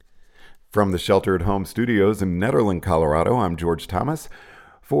From the Shelter at Home studios in Nederland, Colorado, I'm George Thomas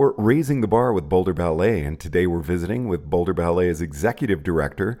for Raising the Bar with Boulder Ballet, and today we're visiting with Boulder Ballet's Executive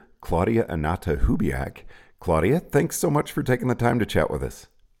Director, Claudia Anata Hubiak. Claudia, thanks so much for taking the time to chat with us.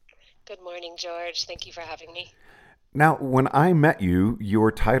 Good morning, George. Thank you for having me. Now, when I met you,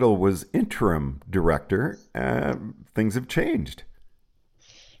 your title was Interim Director. Things have changed.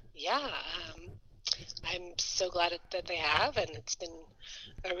 Yeah, I'm so glad that they have, and it's been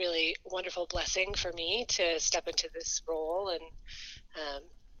a really wonderful blessing for me to step into this role and um,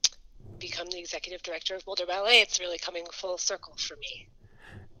 become the executive director of Boulder Ballet. It's really coming full circle for me.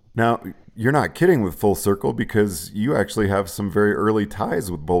 Now, you're not kidding with Full Circle because you actually have some very early ties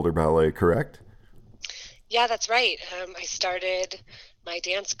with Boulder Ballet, correct? Yeah, that's right. I started my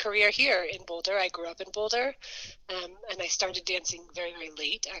dance career here in Boulder. I grew up in Boulder, and I started dancing very, very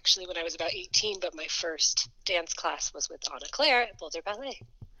late, actually, when I was about 18. But my first dance class was with Anna Claire at Boulder Ballet.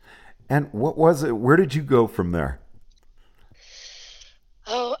 And what was it? Where did you go from there?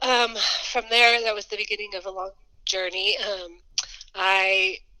 Oh, from there, that was the beginning of a long journey.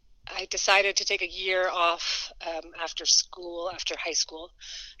 I I decided to take a year off after school, after high school,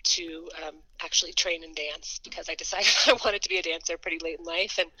 to actually train and dance because I decided I wanted to be a dancer pretty late in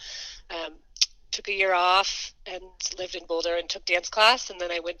life, and um, took a year off and lived in Boulder and took dance class, and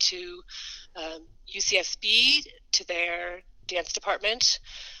then I went to UCSB to their dance department,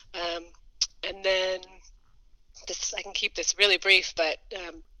 um, and then this I can keep this really brief, but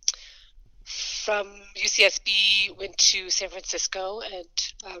from UCSB went to San Francisco and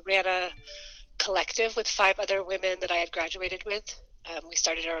ran a collective with five other women that I had graduated with. We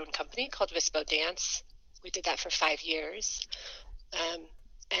started our own company called Vispo Dance. We did that for 5 years. Um,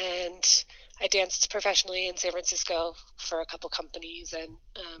 and I danced professionally in San Francisco for a couple companies, and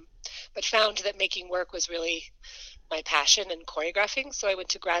but found that making work was really my passion and choreographing. So I went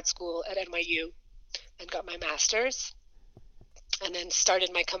to grad school at NYU and got my master's, and then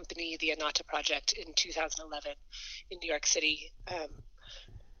started my company, the Anata Project, in 2011 in New York City.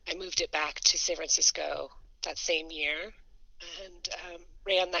 I moved it back to San Francisco that same year, and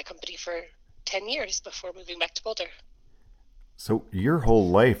ran that company for 10 years before moving back to Boulder. So, your whole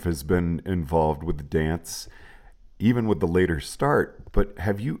life has been involved with dance, even with the later start. But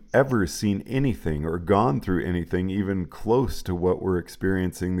have you ever seen anything or gone through anything even close to what we're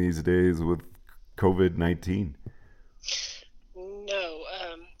experiencing these days with COVID-19? No,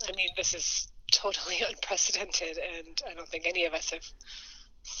 I mean, this is totally unprecedented, and I don't think any of us have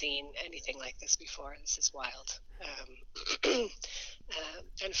seen anything like this before. This is wild.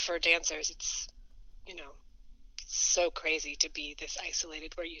 And for dancers, it's, you know, so crazy to be this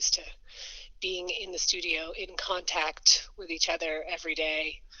isolated. We're used to being in the studio, in contact with each other every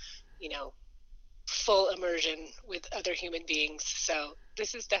day, you know, full immersion with other human beings. So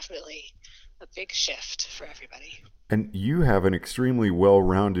this is definitely a big shift for everybody. And you have an extremely well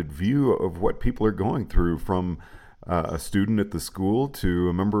rounded view of what people are going through from a student at the school to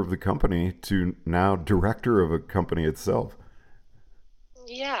a member of the company to now director of a company itself.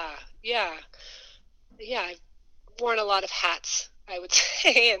 Yeah, yeah, yeah. I've worn a lot of hats, I would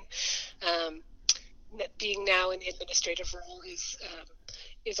say, and um, being now in the administrative role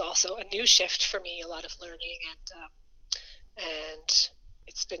is also a new shift for me. A lot of learning, and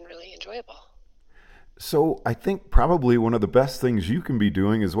it's been really enjoyable. So I think probably one of the best things you can be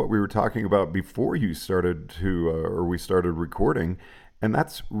doing is what we were talking about before you started to, or we started recording, and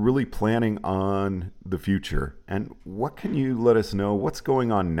that's really planning on the future. And what can you let us know what's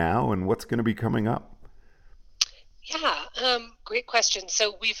going on now and what's going to be coming up? Yeah, great question.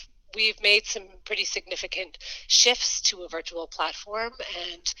 So we've made some pretty significant shifts to a virtual platform,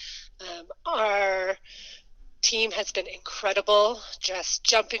 and our team has been incredible, just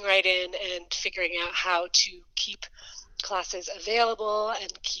jumping right in and figuring out how to keep classes available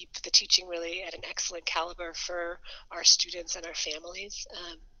and keep the teaching really at an excellent caliber for our students and our families.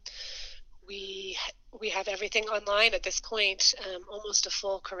 We we have everything online at this point, almost a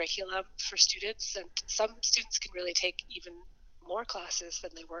full curriculum for students, and some students can really take even more classes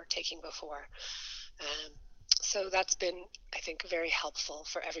than they were taking before. Um, so that's been, I think, very helpful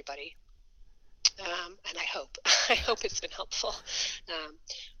for everybody. And I hope I hope it's been helpful. Um,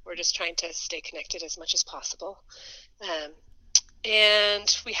 we're just trying to stay connected as much as possible, um,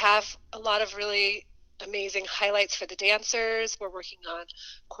 and we have a lot of really amazing highlights for the dancers. We're working on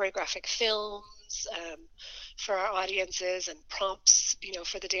choreographic films for our audiences and prompts,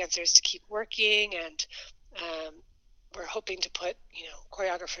 for the dancers to keep working. And um, we're hoping to put,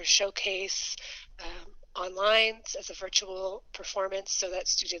 choreographers showcase online as a virtual performance so that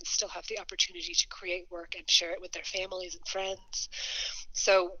students still have the opportunity to create work and share it with their families and friends.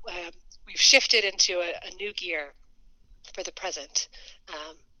 So we've shifted into a new gear for the present.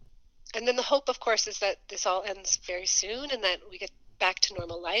 And then the hope, of course, is that this all ends very soon and that we get back to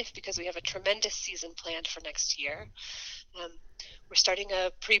normal life, because we have a tremendous season planned for next year. We're starting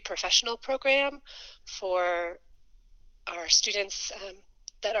a pre-professional program for our students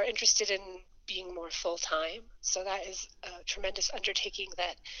that are interested in being more full-time. So that is a tremendous undertaking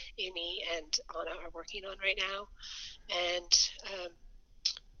that Amy and Anna are working on right now. And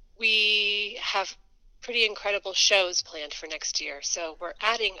we have pretty incredible shows planned for next year. So we're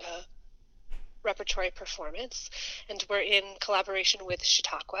adding a repertory performance, and we're in collaboration with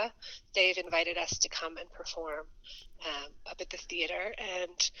Chautauqua. They've invited us to come and perform up at the theater,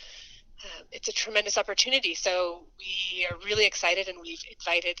 and it's a tremendous opportunity. So we are really excited, and we've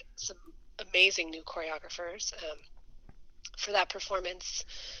invited some amazing new choreographers for that performance.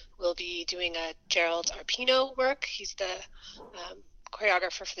 We'll be doing a Gerald Arpino work. He's the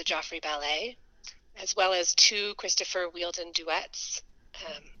choreographer for the Joffrey Ballet, as well as 2 Christopher Wheeldon duets.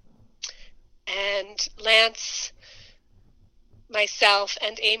 And Lance, myself,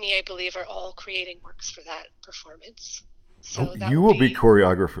 and Amy, I believe, are all creating works for that performance. So that You will be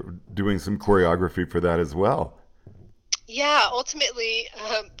doing some choreography for that as well. Yeah, ultimately,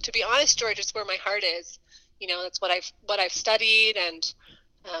 to be honest, George, it's where my heart is. That's what I've studied, and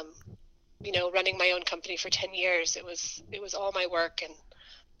running my own company for 10 years, it was all my work, and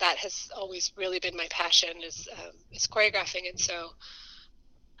that has always really been my passion is choreographing. And so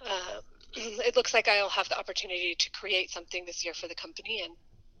it looks like I'll have the opportunity to create something this year for the company,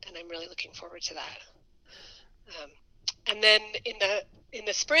 and I'm really looking forward to that. And then in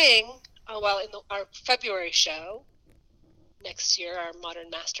the spring, our February show next year, our Modern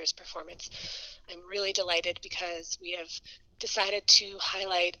Masters performance, I'm really delighted because we have decided to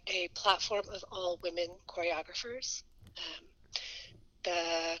highlight a platform of all women choreographers.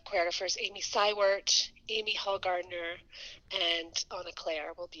 The choreographers Amy Seiwert, Amy Hall Gardner, and Anna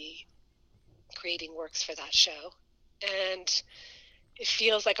Claire will be creating works for that show. And it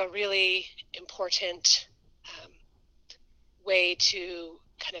feels like a really important way to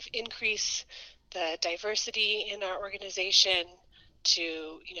kind of increase the diversity in our organization,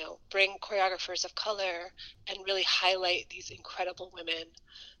 to bring choreographers of color and really highlight these incredible women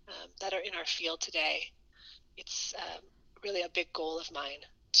that are in our field today. It's really a big goal of mine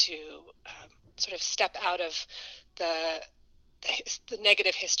to sort of step out of the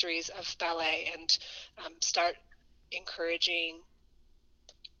negative histories of ballet and start encouraging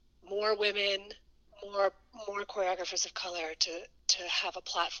more women, more choreographers of color to have a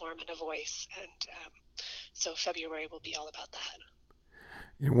platform and a voice. And so February will be all about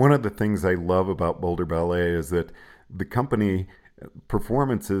that. One of the things I love about Boulder Ballet is that the company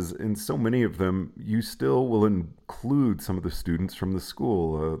performances, in so many of them, you still will include some of the students from the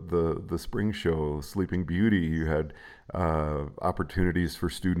school. The spring show, Sleeping Beauty, you had opportunities for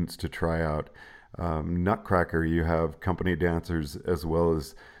students to try out. Nutcracker, you have company dancers as well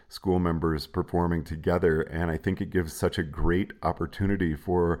as school members performing together, and I think it gives such a great opportunity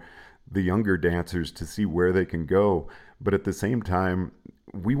for the younger dancers to see where they can go. But at the same time,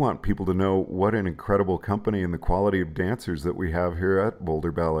 we want people to know what an incredible company and the quality of dancers that we have here at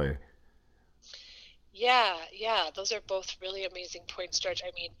Boulder Ballet. Yeah, those are both really amazing points, George.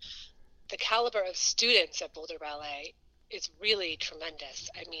 I mean, the caliber of students at Boulder Ballet is really tremendous.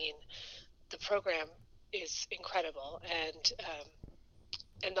 I mean, the program is incredible,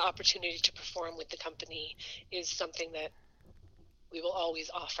 and the opportunity to perform with the company is something that we will always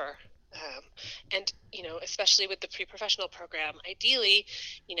offer. And especially with the pre-professional program, ideally,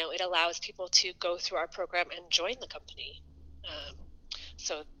 it allows people to go through our program and join the company.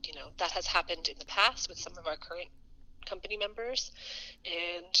 So that has happened in the past with some of our current company members,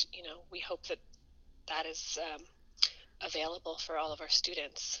 and we hope that is available for all of our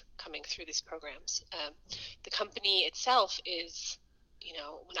students coming through these programs. The company itself is,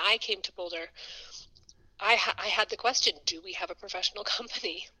 when I came to Boulder, I had the question, do we have a professional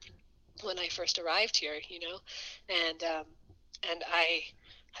company? When I first arrived here, and I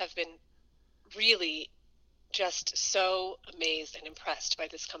have been really just so amazed and impressed by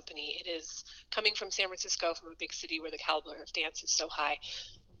this company. It is coming from San Francisco, from a big city where the caliber of dance is so high.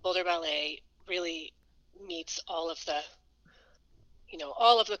 Boulder Ballet really meets all of the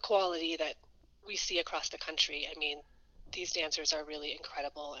quality that we see across the country. I mean, these dancers are really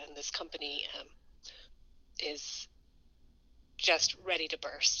incredible, and this company is just ready to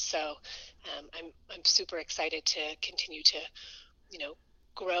burst. So I'm super excited to continue to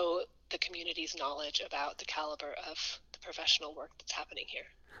grow the community's knowledge about the caliber of the professional work that's happening here.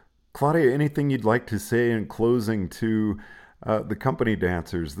 Claudia, anything you'd like to say in closing to the company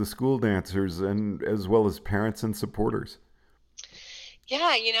dancers, the school dancers, and as well as parents and supporters. Yeah,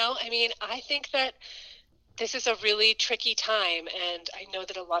 I mean, I think that this is a really tricky time, and I know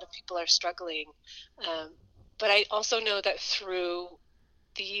that a lot of people are struggling. Um, but I also know that through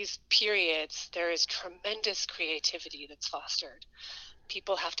these periods, there is tremendous creativity that's fostered.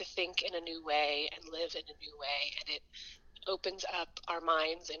 People have to think in a new way and live in a new way, and it opens up our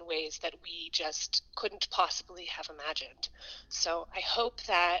minds in ways that we just couldn't possibly have imagined. So I hope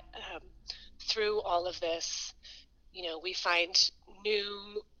that through all of this, we find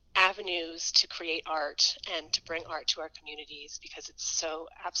new avenues to create art and to bring art to our communities because it's so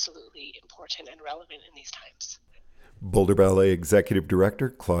absolutely important and relevant in these times. Boulder Ballet Executive Director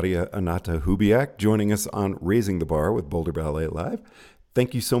Claudia Anata Hubiak joining us on Raising the Bar with Boulder Ballet Live.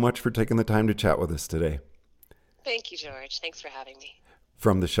 Thank you so much for taking the time to chat with us today. Thank you, George. Thanks for having me.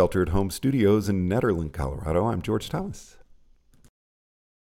 From the Shelter at Home studios in Nederland, Colorado, I'm George Thomas.